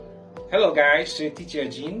Hello guys, c'est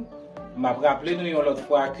Teacher Jean. M'a rappelé nous une autre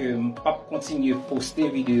fois que je pas continuer poster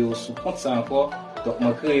vidéo sur compte ça encore. Donc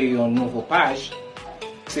je créé une nouvelle page.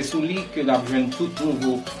 C'est sous lui que nous avons toute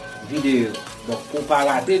nouvelle vidéo. Donc pour pas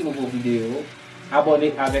rater de nouvelles vidéos,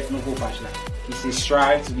 abonnez avec nouvelle page là. Qui c'est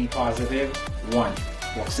Strive to be Positive 1.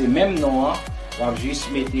 Donc c'est même nom, on va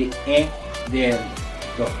juste mettre un derrière.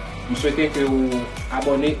 Donc je souhaite que vous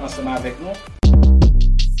abonnez ensemble avec nous.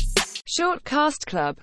 Shortcast Club.